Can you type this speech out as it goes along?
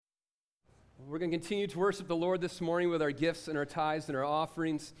We're going to continue to worship the Lord this morning with our gifts and our tithes and our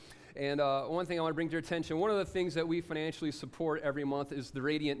offerings. And one thing I want to bring to your attention, one of the things that we financially support every month is the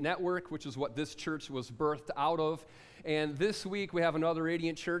Radiant Network, which is what this church was birthed out of. And this week we have another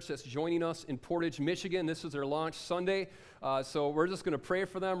Radiant church that's joining us in Portage, Michigan. This is their launch Sunday. So we're just going to pray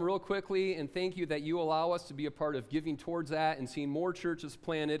for them real quickly and thank you that you allow us to be a part of giving towards that and seeing more churches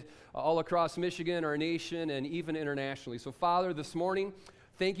planted all across Michigan, our nation, and even internationally. So Father, this morning,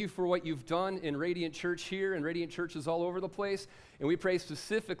 thank you for what you've done in Radiant Church here and Radiant Churches all over the place. And we pray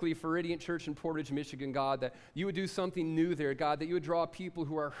specifically for Radiant Church in Portage, Michigan, God, that you would do something new there, God, that you would draw people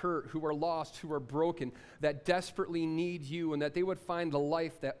who are hurt, who are lost, who are broken, that desperately need you, and that they would find the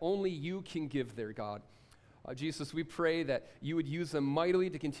life that only you can give there, God. Jesus, we pray that you would use them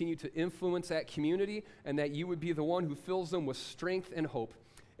mightily to continue to influence that community, and that you would be the one who fills them with strength and hope.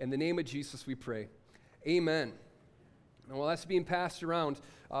 In the name of Jesus, we pray. Amen. Well, that's being passed around.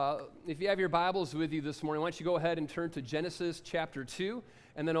 If you have your Bibles with you this morning, why don't you go ahead and turn to Genesis chapter 2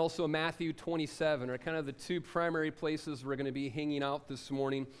 and then also Matthew 27 are kind of the two primary places we're going to be hanging out this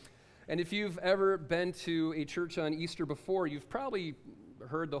morning. And if you've ever been to a church on Easter before, you've probably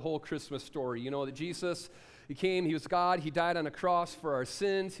heard the whole Christmas story. You know that Jesus, he came, he was God, he died on a cross for our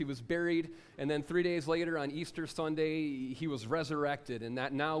sins, he was buried, and then 3 days later on Easter Sunday, he was resurrected, and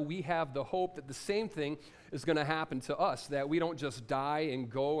that now we have the hope that the same thing is going to happen to us, that we don't just die and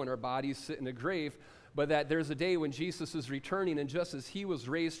go and our bodies sit in a grave, but that there's a day when Jesus is returning, and just as he was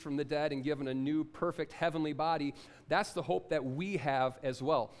raised from the dead and given a new, perfect, heavenly body, that's the hope that we have as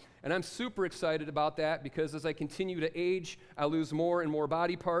well. And I'm super excited about that because as I continue to age, I lose more and more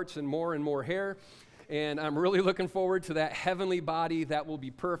body parts and more hair. And I'm really looking forward to that heavenly body that will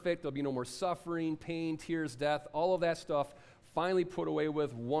be perfect. There'll be no more suffering, pain, tears, death, all of that stuff finally put away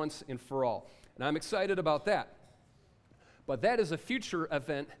with once and for all. And I'm excited about that. But that is a future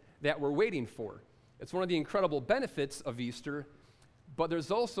event that we're waiting for. It's one of the incredible benefits of Easter, but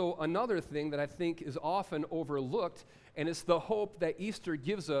there's also another thing that I think is often overlooked, and it's the hope that Easter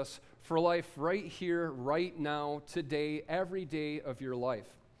gives us for life right here, right now, today, every day of your life.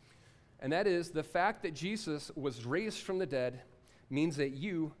 And that is the fact that Jesus was raised from the dead means that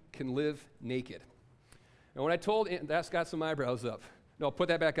you can live naked. And when I told, that's got some eyebrows up. No, put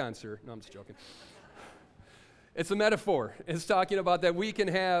that back on, sir. No, I'm just joking. It's a metaphor. It's talking about that we can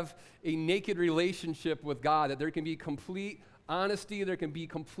have a naked relationship with God, that there can be complete honesty, there can be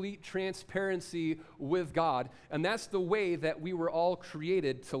complete transparency with God, and that's the way that we were all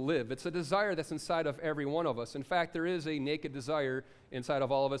created to live. It's a desire that's inside of every one of us. In fact, there is a naked desire inside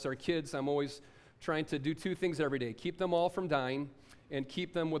of all of us. Our kids, I'm always trying to do two things every day: keep them all from dying and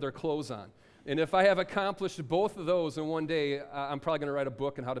keep them with their clothes on. And if I have accomplished both of those in one day, I'm probably going to write a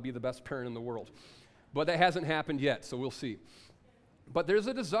book on how to be the best parent in the world. But that hasn't happened yet, so we'll see. But there's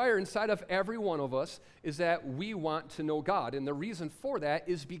a desire inside of every one of us is that we want to know God. And the reason for that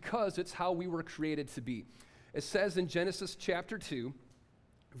is because it's how we were created to be. It says in Genesis chapter 2,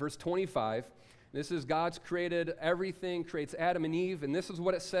 verse 25, this is God's created everything, creates Adam and Eve, and this is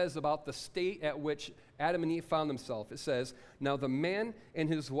what it says about the state at which Adam and Eve found themselves. It says, "Now the man and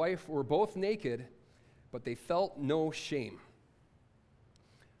his wife were both naked, but they felt no shame."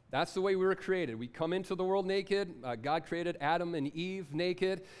 That's the way we were created. We come into the world naked. God created Adam and Eve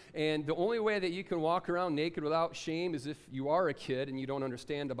naked. And the only way that you can walk around naked without shame is if you are a kid and you don't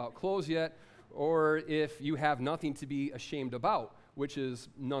understand about clothes yet, or if you have nothing to be ashamed about, which is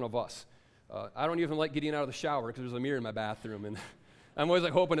none of us. I don't even like getting out of the shower because there's a mirror in my bathroom. And I'm always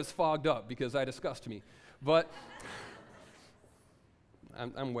like hoping it's fogged up because that disgusts me. But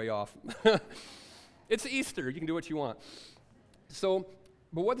I'm way off. It's Easter. You can do what you want.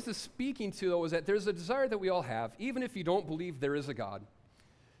 But what this is speaking to, though, is that there's a desire that we all have, even if you don't believe there is a God,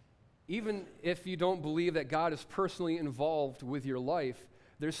 even if you don't believe that God is personally involved with your life,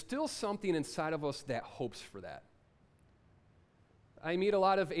 there's still something inside of us that hopes for that. I meet a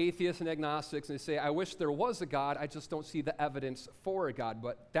lot of atheists and agnostics, and they say, I wish there was a God, I just don't see the evidence for a God,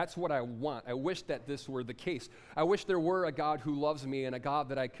 but that's what I want. I wish that this were the case. I wish there were a God who loves me and a God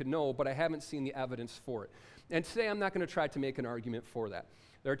that I could know, but I haven't seen the evidence for it. And today I'm not going to try to make an argument for that.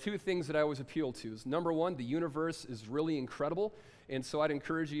 There are two things that I always appeal to. Number one, the universe is really incredible, and so I'd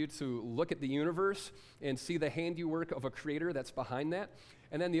encourage you to look at the universe and see the handiwork of a creator that's behind that.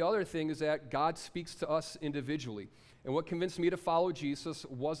 And then the other thing is that God speaks to us individually. And what convinced me to follow Jesus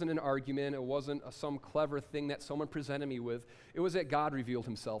wasn't an argument, it wasn't some clever thing that someone presented me with. It was that God revealed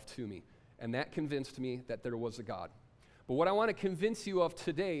himself to me, and that convinced me that there was a God. But what I want to convince you of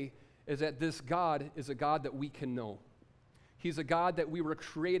today is that this God is a God that we can know. He's a God that we were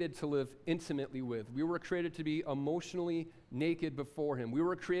created to live intimately with. We were created to be emotionally naked before him. We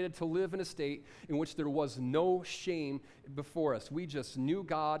were created to live in a state in which there was no shame before us. We just knew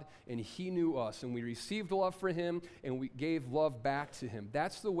God and he knew us, and we received love for him and we gave love back to him.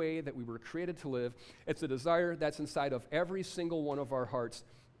 That's the way that we were created to live. It's a desire that's inside of every single one of our hearts,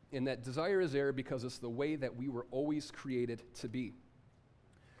 and that desire is there because it's the way that we were always created to be.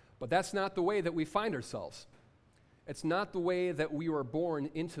 But that's not the way that we find ourselves. It's not the way that we were born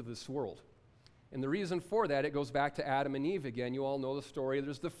into this world. And the reason for that, it goes back to Adam and Eve again. You all know the story.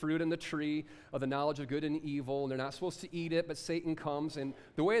 There's the fruit in the tree of the knowledge of good and evil, and they're not supposed to eat it, but Satan comes. And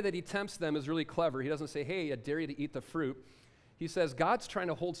the way that he tempts them is really clever. He doesn't say, hey, I dare you to eat the fruit. He says, God's trying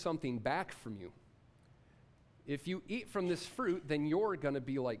to hold something back from you. If you eat from this fruit, then you're going to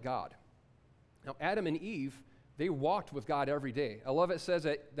be like God. Now, Adam and Eve, they walked with God every day. I love it says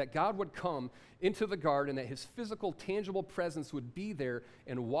that God would come into the garden, that his physical, tangible presence would be there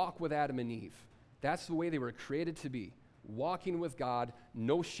and walk with Adam and Eve. That's the way they were created to be, walking with God,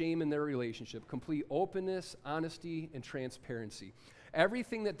 no shame in their relationship, complete openness, honesty, and transparency.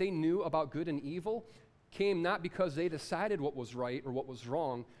 Everything that they knew about good and evil came not because they decided what was right or what was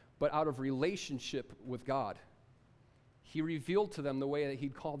wrong, but out of relationship with God. He revealed to them the way that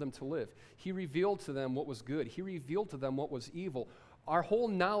he'd called them to live. He revealed to them what was good. He revealed to them what was evil. Our whole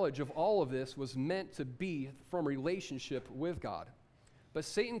knowledge of all of this was meant to be from relationship with God. But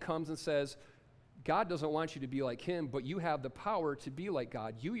Satan comes and says, God doesn't want you to be like him, but you have the power to be like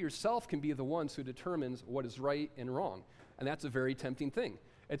God. You yourself can be the ones who determines what is right and wrong. And that's a very tempting thing.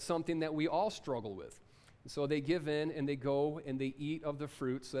 It's something that we all struggle with. And so they give in and they go and they eat of the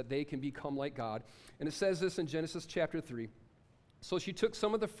fruit so that they can become like God. And it says this in Genesis chapter 3. So she took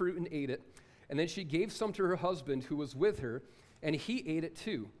some of the fruit and ate it, and then she gave some to her husband who was with her, and he ate it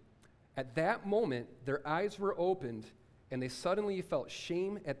too. At that moment, their eyes were opened, and they suddenly felt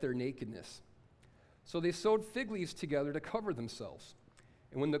shame at their nakedness. So they sewed fig leaves together to cover themselves.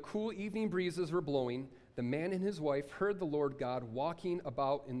 And when the cool evening breezes were blowing, the man and his wife heard the Lord God walking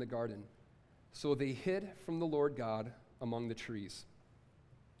about in the garden. So they hid from the Lord God among the trees.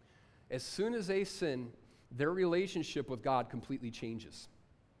 As soon as they sin, their relationship with God completely changes.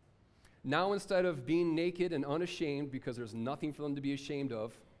 Now, instead of being naked and unashamed because there's nothing for them to be ashamed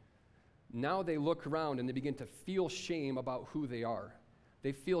of, now they look around and they begin to feel shame about who they are.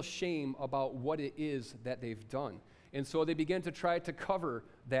 They feel shame about what it is that they've done. And so they begin to try to cover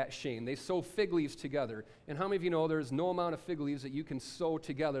that shame. They sew fig leaves together. And how many of you know there's no amount of fig leaves that you can sew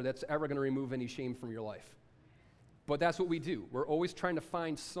together that's ever going to remove any shame from your life? But that's what we do. We're always trying to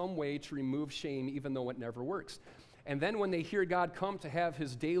find some way to remove shame, even though it never works. And then when they hear God come to have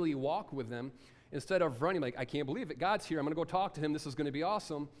his daily walk with them, instead of running like, I can't believe it, God's here, I'm going to go talk to him, this is going to be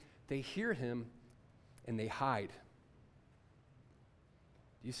awesome, they hear him and they hide.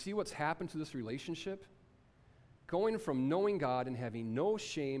 Do you see what's happened to this relationship? Going from knowing God and having no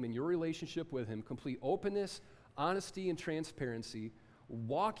shame in your relationship with him, complete openness, honesty, and transparency,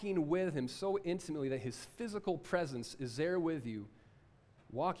 walking with him so intimately that his physical presence is there with you,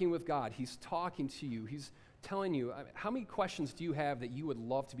 walking with God. He's talking to you. He's telling you, how many questions do you have that you would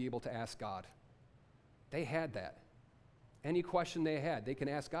love to be able to ask God? They had that. Any question they had, they can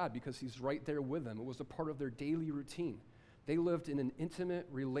ask God because he's right there with them. It was a part of their daily routine. They lived in an intimate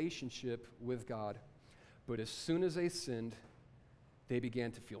relationship with God. But as soon as they sinned, they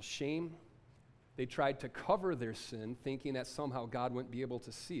began to feel shame. They tried to cover their sin, thinking that somehow God wouldn't be able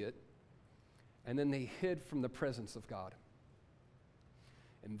to see it. And then they hid from the presence of God.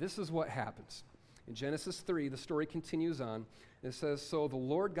 And this is what happens. In Genesis 3, the story continues on. It says, So the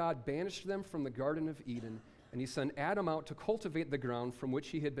Lord God banished them from the Garden of Eden, and he sent Adam out to cultivate the ground from which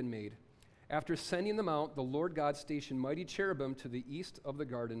he had been made. After sending them out, the Lord God stationed mighty cherubim to the east of the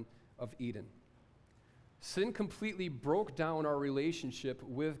Garden of Eden. Sin completely broke down our relationship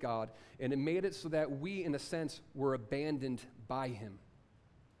with God, and it made it so that we, in a sense, were abandoned by him.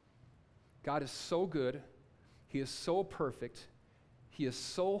 God is so good, he is so perfect, he is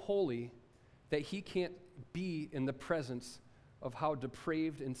so holy that he can't be in the presence of how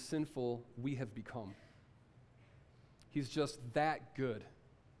depraved and sinful we have become. He's just that good,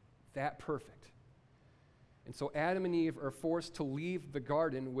 that perfect. And so Adam and Eve are forced to leave the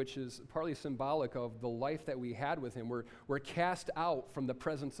garden, which is partly symbolic of the life that we had with him. We're cast out from the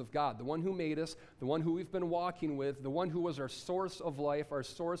presence of God, the one who made us, the one who we've been walking with, the one who was our source of life, our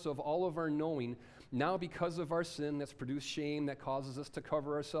source of all of our knowing. Now, because of our sin that's produced shame, that causes us to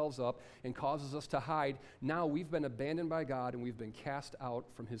cover ourselves up and causes us to hide, now we've been abandoned by God and we've been cast out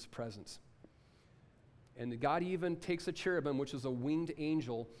from his presence. And God even takes a cherubim, which is a winged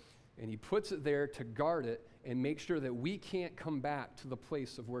angel, and he puts it there to guard it and make sure that we can't come back to the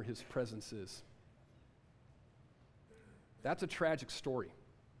place of where his presence is. That's a tragic story.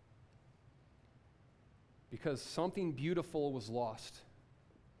 Because something beautiful was lost.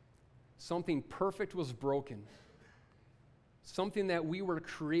 Something perfect was broken. Something that we were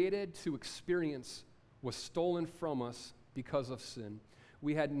created to experience was stolen from us because of sin.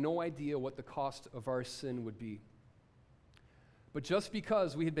 We had no idea what the cost of our sin would be. But just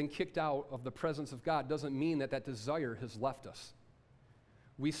because we had been kicked out of the presence of God doesn't mean that that desire has left us.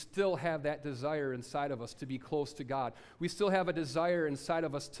 We still have that desire inside of us to be close to God. We still have a desire inside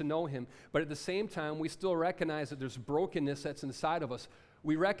of us to know him. But at the same time, we still recognize that there's brokenness that's inside of us.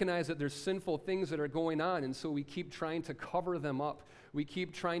 We recognize that there's sinful things that are going on, and so we keep trying to cover them up. We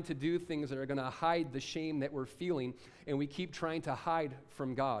keep trying to do things that are going to hide the shame that we're feeling, and we keep trying to hide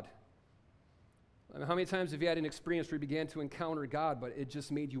from God. How many times have you had an experience where you began to encounter God, but it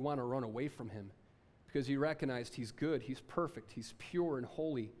just made you want to run away from him? Because you recognized he's good, he's perfect, he's pure and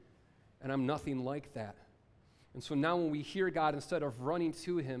holy, and I'm nothing like that. And so now when we hear God, instead of running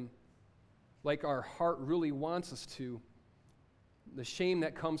to him like our heart really wants us to, the shame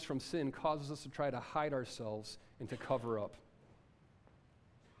that comes from sin causes us to try to hide ourselves and to cover up.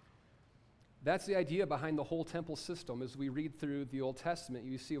 That's the idea behind the whole temple system. As we read through the Old Testament,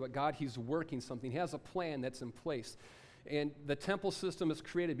 you see what God, he's working something. He has a plan that's in place. And the temple system is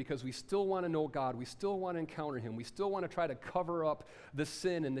created because we still want to know God. We still want to encounter him. We still want to try to cover up the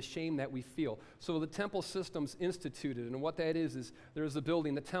sin and the shame that we feel. So the temple system's instituted. And what that is there's a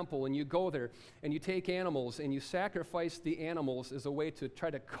building, the temple, and you go there and you take animals and you sacrifice the animals as a way to try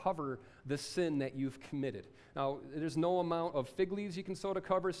to cover the sin that you've committed. Now, there's no amount of fig leaves you can sow to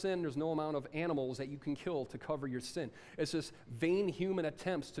cover sin. There's no amount of animals that you can kill to cover your sin. It's just vain human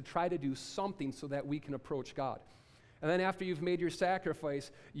attempts to try to do something so that we can approach God. And then after you've made your sacrifice,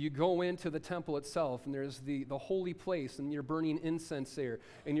 you go into the temple itself, and there's the holy place, and you're burning incense there,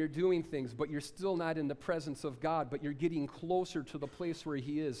 and you're doing things, but you're still not in the presence of God, but you're getting closer to the place where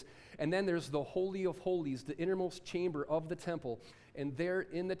he is. And then there's the Holy of Holies, the innermost chamber of the temple, and there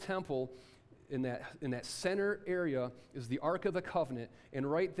in the temple, in that center area, is the Ark of the Covenant, and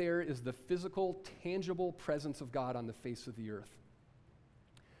right there is the physical, tangible presence of God on the face of the earth.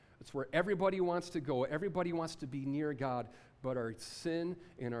 It's where everybody wants to go. Everybody wants to be near God, but our sin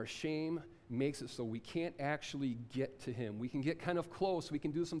and our shame makes it so we can't actually get to him. We can get kind of close. We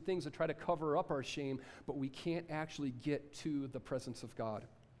can do some things to try to cover up our shame, but we can't actually get to the presence of God.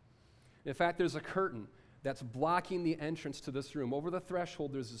 In fact, there's a curtain that's blocking the entrance to this room. Over the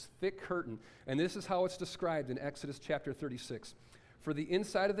threshold, there's this thick curtain, and this is how it's described in Exodus chapter 36. For the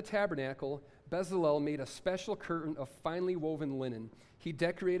inside of the tabernacle, Bezalel made a special curtain of finely woven linen. He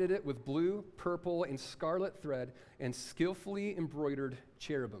decorated it with blue, purple, and scarlet thread and skillfully embroidered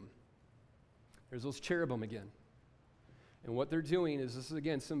cherubim. There's those cherubim again. And what they're doing is, this is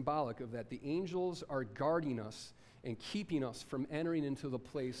again symbolic of that. The angels are guarding us and keeping us from entering into the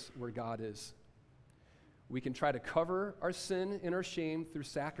place where God is. We can try to cover our sin and our shame through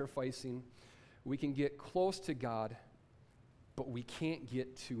sacrificing. We can get close to God, but we can't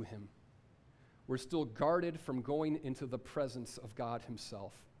get to him. We're still guarded from going into the presence of God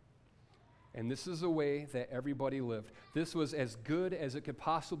himself. And this is a way that everybody lived. This was as good as it could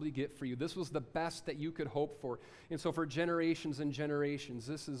possibly get for you. This was the best that you could hope for. And so for generations and generations,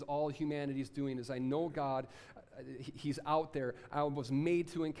 this is all humanity's doing, is I know God, he's out there. I was made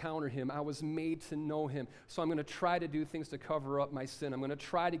to encounter him. I was made to know him. So I'm going to try to do things to cover up my sin. I'm going to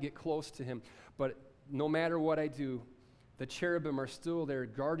try to get close to him. But no matter what I do, the cherubim are still there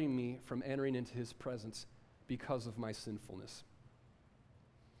guarding me from entering into his presence because of my sinfulness.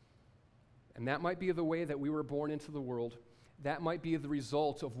 And that might be the way that we were born into the world. That might be the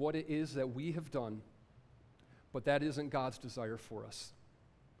result of what it is that we have done. But that isn't God's desire for us.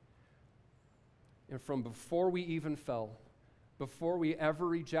 And from before we even fell, before we ever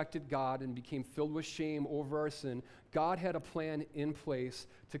rejected God and became filled with shame over our sin, God had a plan in place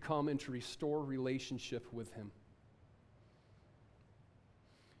to come and to restore relationship with him.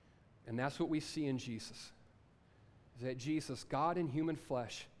 And that's what we see in Jesus. Is that Jesus, God in human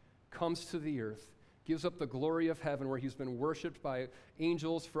flesh, comes to the earth, gives up the glory of heaven where he's been worshiped by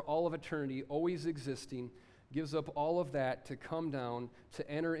angels for all of eternity, always existing, gives up all of that to come down, to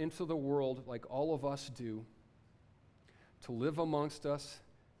enter into the world like all of us do, to live amongst us,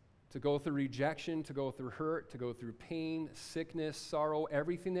 to go through rejection, to go through hurt, to go through pain, sickness, sorrow,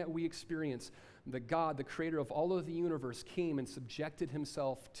 everything that we experience. The God, the creator of all of the universe, came and subjected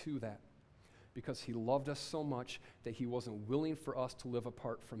himself to that because he loved us so much that he wasn't willing for us to live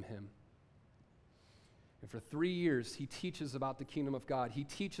apart from him. And for 3 years, he teaches about the kingdom of God. He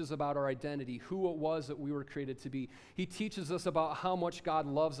teaches about our identity, who it was that we were created to be. He teaches us about how much God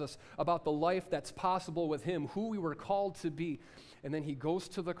loves us, about the life that's possible with him, who we were called to be. And then he goes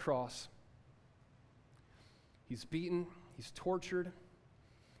to the cross. He's beaten, he's tortured,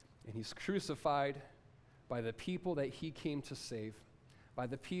 and he's crucified by the people that he came to save, by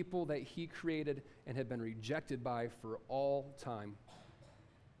the people that he created and had been rejected by for all time.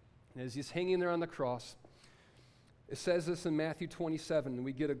 And as he's hanging there on the cross, it says this in Matthew 27, and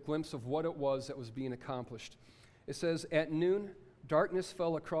we get a glimpse of what it was that was being accomplished. It says, "At noon, darkness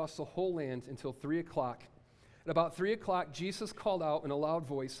fell across the whole land until 3 o'clock. At about 3 o'clock, Jesus called out in a loud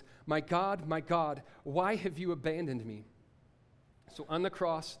voice, my God, why have you abandoned me?" So on the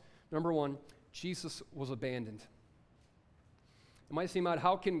cross, number one, Jesus was abandoned. It might seem odd,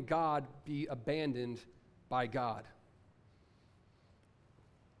 how can God be abandoned by God?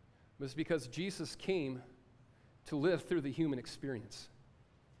 But it's because Jesus came to live through the human experience.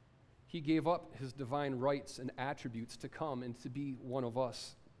 He gave up his divine rights and attributes to come and to be one of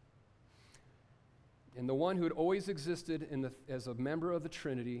us. And the one who had always existed as a member of the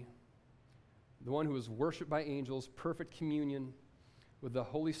Trinity, the one who was worshiped by angels, perfect communion with the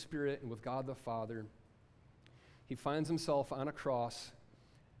Holy Spirit and with God the Father, he finds himself on a cross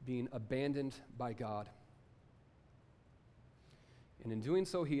being abandoned by God. And in doing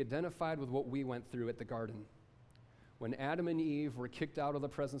so, he identified with what we went through at the garden. When Adam and Eve were kicked out of the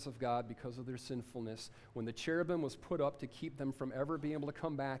presence of God because of their sinfulness, when the cherubim was put up to keep them from ever being able to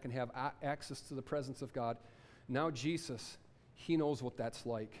come back and have access to the presence of God, now Jesus, he knows what that's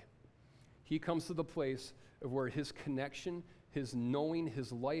like. He comes to the place of where his connection, his knowing,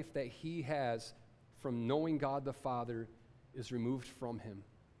 his life that he has from knowing God the Father is removed from him.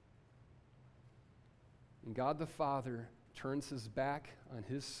 And God the Father turns his back on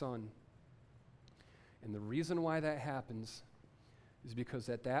his Son. And the reason why that happens is because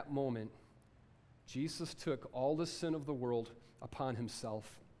at that moment, Jesus took all the sin of the world upon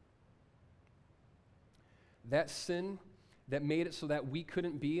himself. That sin that made it so that we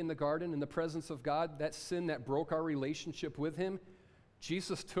couldn't be in the garden in the presence of God, that sin that broke our relationship with him,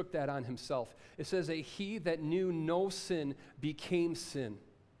 Jesus took that on himself. It says that he that knew no sin became sin.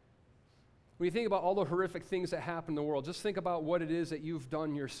 When you think about all the horrific things that happen in the world, just think about what it is that you've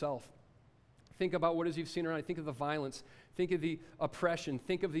done yourself. Think about what it is you've seen around. Think of the violence. Think of the oppression.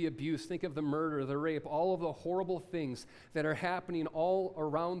 Think of the abuse. Think of the murder, the rape, all of the horrible things that are happening all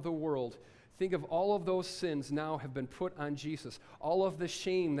around the world. Think of all of those sins now have been put on Jesus. All of the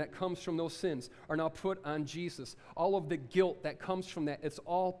shame that comes from those sins are now put on Jesus. All of the guilt that comes from that, it's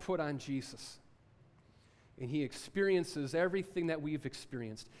all put on Jesus. And he experiences everything that we've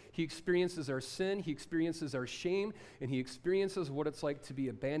experienced. He experiences our sin, he experiences our shame, and he experiences what it's like to be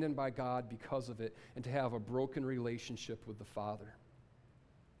abandoned by God because of it and to have a broken relationship with the Father.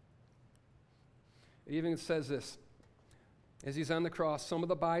 It even says this, as he's on the cross, some of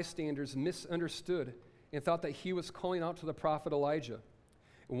the bystanders misunderstood and thought that he was calling out to the prophet Elijah.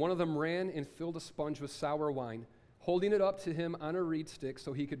 And one of them ran and filled a sponge with sour wine, holding it up to him on a reed stick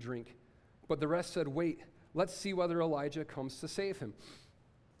so he could drink. But the rest said, "Wait, let's see whether Elijah comes to save him."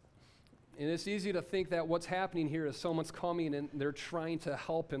 And it's easy to think that what's happening here is someone's coming and they're trying to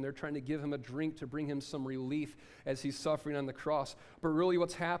help him. They're trying to give him a drink to bring him some relief as he's suffering on the cross. But really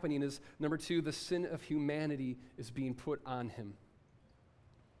what's happening is, number two, the sin of humanity is being put on him.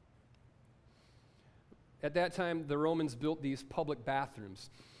 At that time, the Romans built these public bathrooms.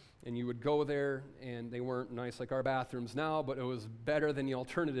 And you would go there, and they weren't nice like our bathrooms now, but it was better than the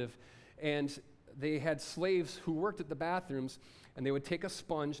alternative. And they had slaves who worked at the bathrooms, and they would take a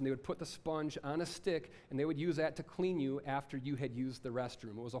sponge, and they would put the sponge on a stick, and they would use that to clean you after you had used the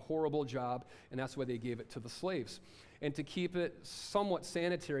restroom. It was a horrible job, and that's why they gave it to the slaves. And to keep it somewhat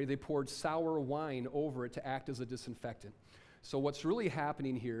sanitary, they poured sour wine over it to act as a disinfectant. So what's really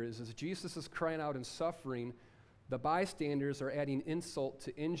happening here is as Jesus is crying out and suffering, the bystanders are adding insult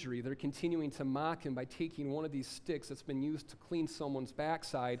to injury. They're continuing to mock him by taking one of these sticks that's been used to clean someone's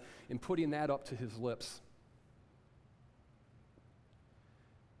backside and putting that up to his lips.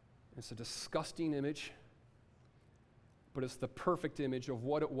 It's a disgusting image, but it's the perfect image of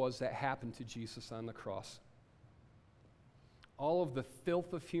what it was that happened to Jesus on the cross. All of the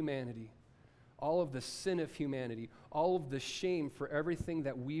filth of humanity, all of the sin of humanity, all of the shame for everything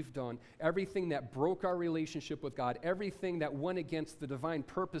that we've done, everything that broke our relationship with God, everything that went against the divine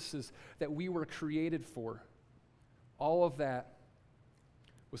purposes that we were created for, all of that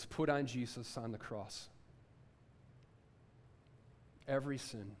was put on Jesus on the cross. Every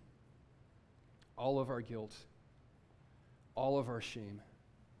sin, all of our guilt, all of our shame.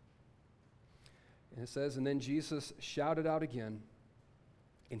 And it says, and then Jesus shouted out again,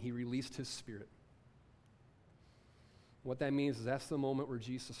 and he released his spirit. What that means is that's the moment where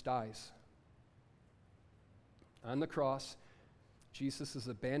Jesus dies. On the cross, Jesus is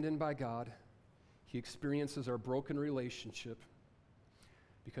abandoned by God. He experiences our broken relationship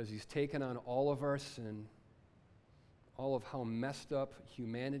because he's taken on all of our sin, all of how messed up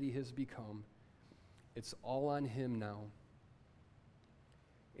humanity has become. It's all on him now.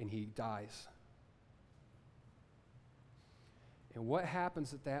 And he dies. And what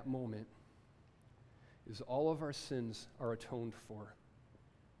happens at that moment is all of our sins are atoned for.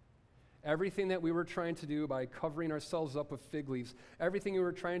 Everything that we were trying to do by covering ourselves up with fig leaves, everything we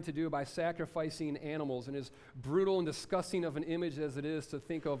were trying to do by sacrificing animals, and as brutal and disgusting of an image as it is to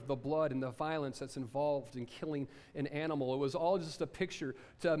think of the blood and the violence that's involved in killing an animal, it was all just a picture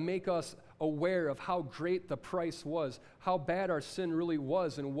to make us aware of how great the price was, how bad our sin really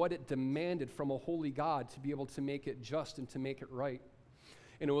was, and what it demanded from a holy God to be able to make it just and to make it right.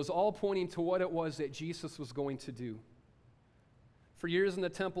 And it was all pointing to what it was that Jesus was going to do. For years in the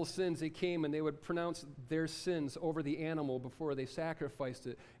temple sins, they came and they would pronounce their sins over the animal before they sacrificed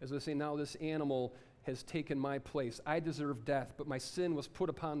it, as they say, now this animal has taken my place. I deserve death, but my sin was put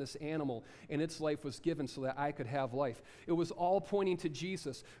upon this animal, and its life was given so that I could have life. It was all pointing to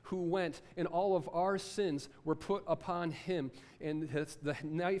Jesus, who went, and all of our sins were put upon him, and the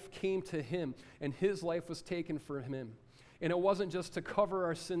knife came to him, and his life was taken for him. And it wasn't just to cover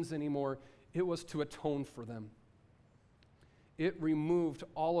our sins anymore, it was to atone for them. It removed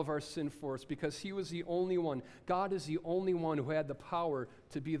all of our sin for us because he was the only one. God is the only one who had the power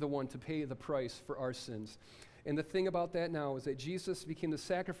to be the one to pay the price for our sins. And the thing about that now is that Jesus became the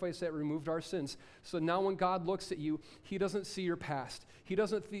sacrifice that removed our sins. So now when God looks at you, he doesn't see your past. He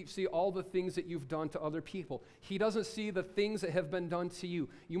doesn't see all the things that you've done to other people. He doesn't see the things that have been done to you.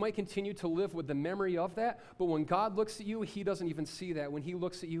 You might continue to live with the memory of that, but when God looks at you, he doesn't even see that. When he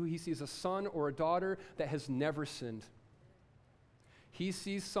looks at you, he sees a son or a daughter that has never sinned. He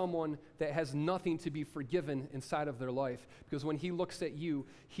sees someone that has nothing to be forgiven inside of their life, because when he looks at you,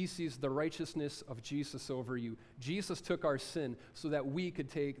 he sees the righteousness of Jesus over you. Jesus took our sin so that we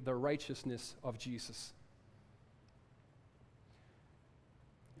could take the righteousness of Jesus.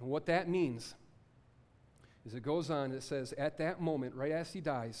 And what that means is it goes on, it says, at that moment, right as he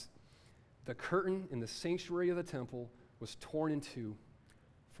dies, the curtain in the sanctuary of the temple was torn in two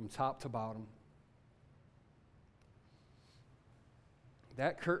from top to bottom.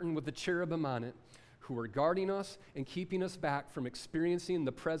 That curtain with the cherubim on it, who were guarding us and keeping us back from experiencing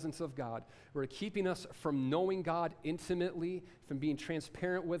the presence of God, who were keeping us from knowing God intimately, from being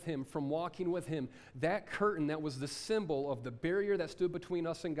transparent with him, from walking with him. That curtain that was the symbol of the barrier that stood between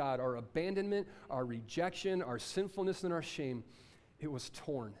us and God, our abandonment, our rejection, our sinfulness, and our shame, it was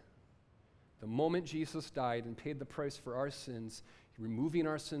torn. The moment Jesus died and paid the price for our sins, removing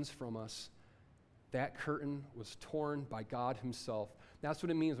our sins from us, that curtain was torn by God himself. That's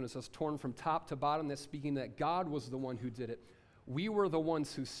what it means when it says torn from top to bottom. That's speaking that God was the one who did it. We were the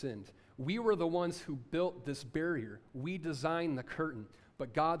ones who sinned. We were the ones who built this barrier. We designed the curtain,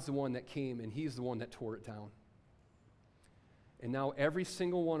 but God's the one that came, and he's the one that tore it down. And now every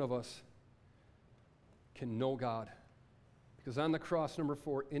single one of us can know God, because on the cross, number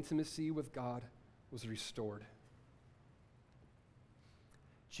 4, intimacy with God was restored.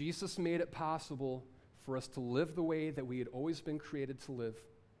 Jesus made it possible for us to live the way that we had always been created to live.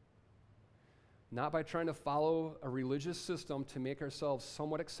 Not by trying to follow a religious system to make ourselves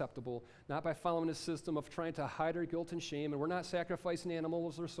somewhat acceptable, not by following a system of trying to hide our guilt and shame, and we're not sacrificing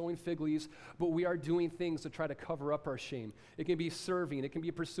animals or sowing fig leaves, but we are doing things to try to cover up our shame. It can be serving, it can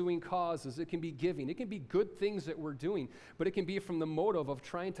be pursuing causes, it can be giving, it can be good things that we're doing, but it can be from the motive of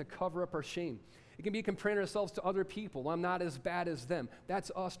trying to cover up our shame. It can be comparing ourselves to other people. I'm not as bad as them. That's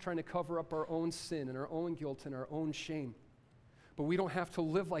us trying to cover up our own sin and our own guilt and our own shame. But we don't have to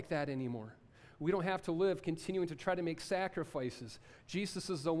live like that anymore. We don't have to live continuing to try to make sacrifices. Jesus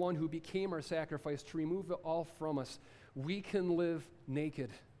is the one who became our sacrifice to remove it all from us. We can live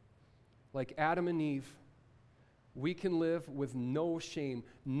naked like Adam and Eve. We can live with no shame,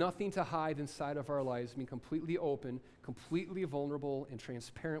 nothing to hide inside of our lives, being completely open, completely vulnerable, and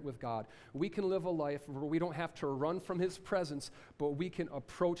transparent with God. We can live a life where we don't have to run from his presence, but we can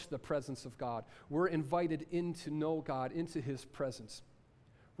approach the presence of God. We're invited in to know God, into his presence.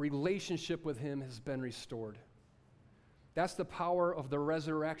 Relationship with him has been restored. That's the power of the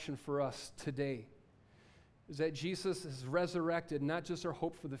resurrection for us today, is that Jesus is resurrected, not just our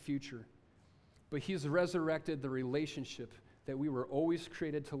hope for the future, but he's resurrected the relationship that we were always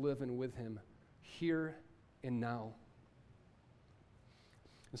created to live in with him, here and now.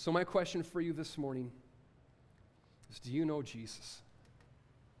 And so my question for you this morning is, do you know Jesus?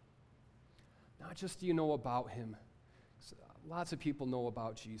 Not just do you know about him. Lots of people know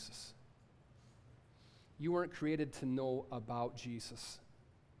about Jesus. You weren't created to know about Jesus.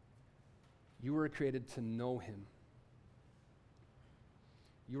 You were created to know him.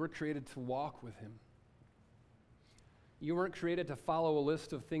 You were created to walk with him. You weren't created to follow a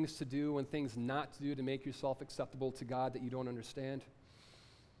list of things to do and things not to do to make yourself acceptable to God that you don't understand.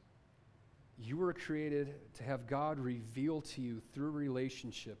 You were created to have God reveal to you through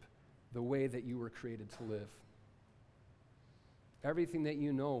relationship the way that you were created to live. Everything that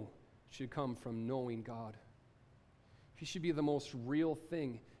you know should come from knowing God. He should be the most real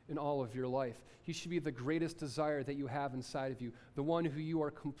thing in all of your life. He should be the greatest desire that you have inside of you, the one who you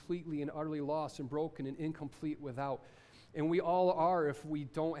are completely and utterly lost and broken and incomplete without. And we all are if we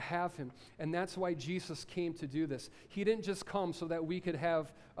don't have him. And that's why Jesus came to do this. He didn't just come so that we could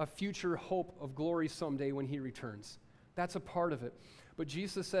have a future hope of glory someday when he returns. That's a part of it. But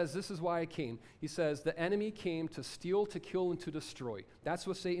Jesus says, this is why I came. He says, the enemy came to steal, to kill, and to destroy. That's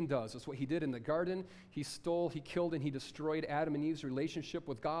what Satan does. That's what he did in the garden. He stole, he killed, and he destroyed Adam and Eve's relationship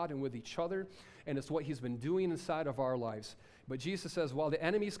with God and with each other. And it's what he's been doing inside of our lives. But Jesus says, while the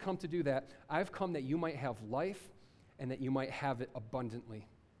enemy's come to do that, I've come that you might have life and that you might have it abundantly.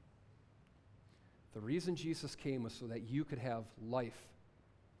 The reason Jesus came was so that you could have life,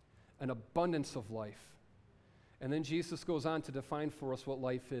 an abundance of life. And then Jesus goes on to define for us what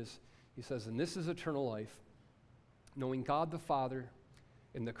life is. He says, and this is eternal life, knowing God the Father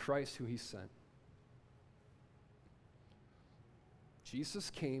and the Christ who he sent. Jesus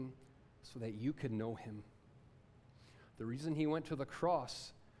came so that you could know him. The reason he went to the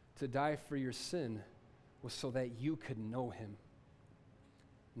cross to die for your sin was so that you could know him.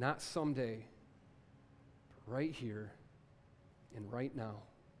 Not someday, but right here and right now.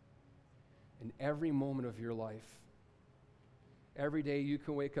 In every moment of your life. Every day you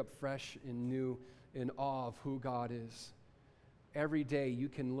can wake up fresh and new in awe of who God is. Every day you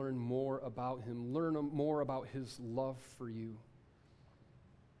can learn more about him, learn more about his love for you.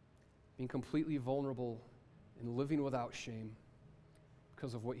 Being completely vulnerable and living without shame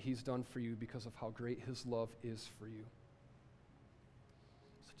because of what he's done for you, because of how great his love is for you.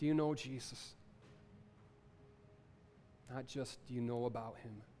 So do you know Jesus? Not just do you know about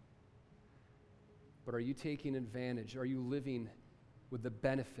him, but are you taking advantage? Are you living with the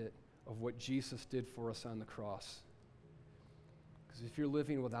benefit of what Jesus did for us on the cross? Because if you're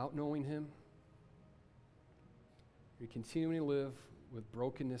living without knowing him, you're continuing to live with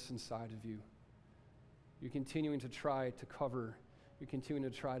brokenness inside of you. You're continuing to try to cover. You're continuing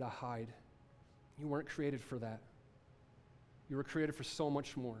to try to hide. You weren't created for that. You were created for so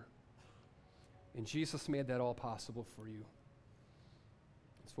much more. And Jesus made that all possible for you.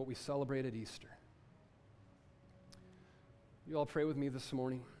 It's what we celebrate at Easter. You all pray with me this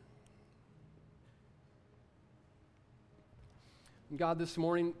morning. And God, this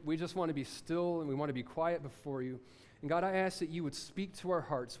morning, we just want to be still and we want to be quiet before you. And God, I ask that you would speak to our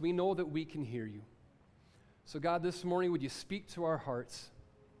hearts. We know that we can hear you. So God, this morning, would you speak to our hearts?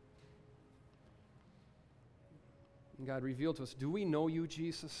 And God, reveal to us, do we know you,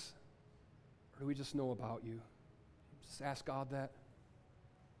 Jesus? Or do we just know about you? Just ask God that.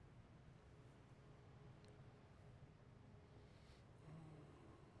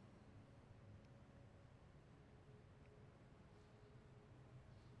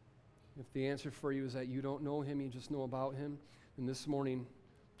 If the answer for you is that you don't know him, you just know about him, then this morning,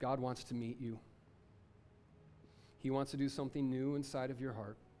 God wants to meet you. He wants to do something new inside of your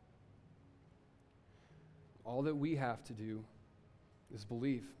heart. All that we have to do is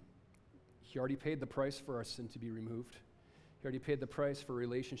believe. He already paid the price for our sin to be removed. He already paid the price for a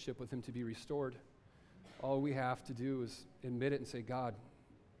relationship with him to be restored. All we have to do is admit it and say, God,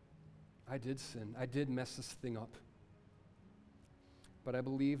 I did sin. I did mess this thing up. But I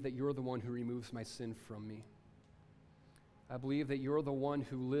believe that you're the one who removes my sin from me. I believe that you're the one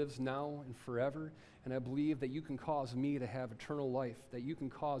who lives now and forever, and I believe that you can cause me to have eternal life, that you can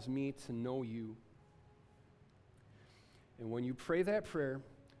cause me to know you. And when you pray that prayer,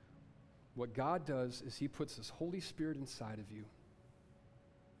 what God does is he puts his Holy Spirit inside of you.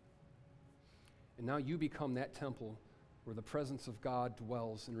 And now you become that temple where the presence of God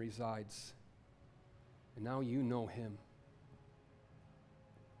dwells and resides. And now you know him.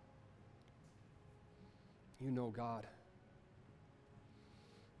 You know God.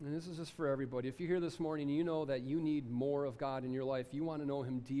 And this is just for everybody. If you're here this morning, you know that you need more of God in your life. You want to know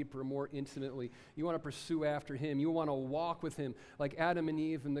him deeper, more intimately. You want to pursue after him. You want to walk with him like Adam and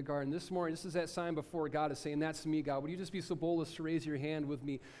Eve in the garden. This morning, this is that sign before God is saying, that's me, God. Would you just be so bold as to raise your hand with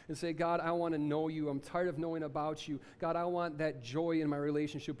me and say, God, I want to know you. I'm tired of knowing about you. God, I want that joy in my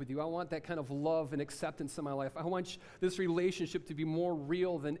relationship with you. I want that kind of love and acceptance in my life. I want this relationship to be more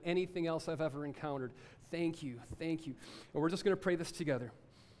real than anything else I've ever encountered. Thank you. Thank you. And we're just going to pray this together.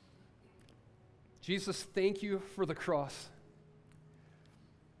 Jesus, thank you for the cross.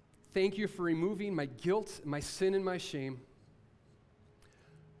 Thank you for removing my guilt, my sin, and my shame.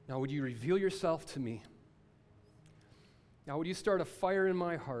 Now, would you reveal yourself to me? Now, would you start a fire in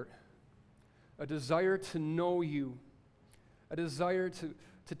my heart, a desire to know you, a desire to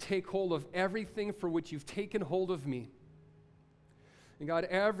take hold of everything for which you've taken hold of me. And God,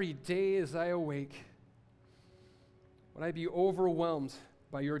 every day as I awake, would I be overwhelmed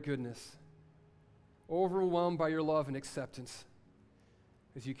by your goodness, overwhelmed by your love and acceptance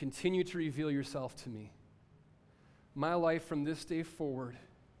as you continue to reveal yourself to me. My life from this day forward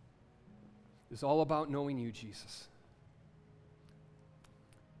is all about knowing you, Jesus.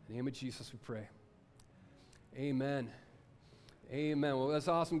 In the name of Jesus we pray. Amen. Amen. Well, that's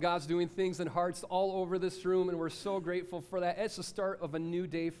awesome. God's doing things in hearts all over this room, and we're so grateful for that. It's the start of a new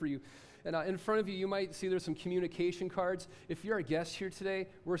day for you. And in front of you, you might see there's some communication cards. If you're a guest here today,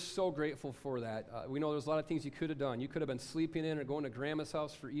 we're so grateful for that. We know there's a lot of things you could have done. You could have been sleeping in or going to grandma's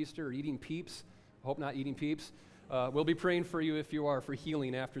house for Easter or eating Peeps. I hope not eating Peeps. We'll be praying for you if you are, for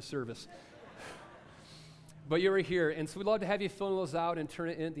healing after service. But you were here, and so we'd love to have you fill those out and turn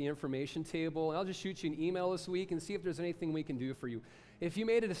it in at the information table. And I'll just shoot you an email this week and see if there's anything we can do for you. If you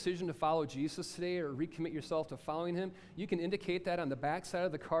made a decision to follow Jesus today or recommit yourself to following him, you can indicate that on the back side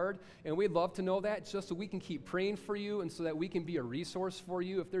of the card, and we'd love to know that just so we can keep praying for you and so that we can be a resource for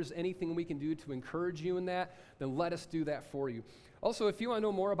you. If there's anything we can do to encourage you in that, then let us do that for you. Also, if you want to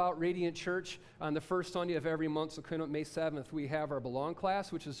know more about Radiant Church, on the first Sunday of every month, so coming up May 7th, we have our Belong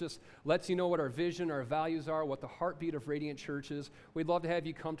class, which is just lets you know what our vision, our values are, what the heartbeat of Radiant Church is. We'd love to have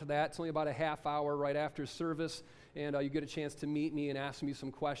you come to that. It's only about a half hour right after service, and you get a chance to meet me and ask me some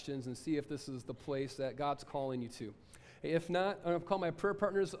questions and see if this is the place that God's calling you to. If not, I'll call my prayer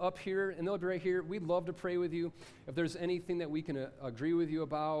partners up here, and they'll be right here. We'd love to pray with you. If there's anything that we can agree with you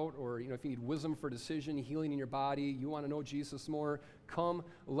about, or if you need wisdom for decision, healing in your body, you want to know Jesus more, come,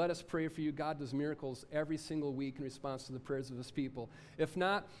 let us pray for you. God does miracles every single week in response to the prayers of his people. If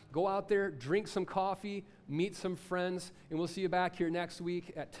not, go out there, drink some coffee, meet some friends, and we'll see you back here next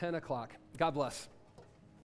week at 10 o'clock. God bless.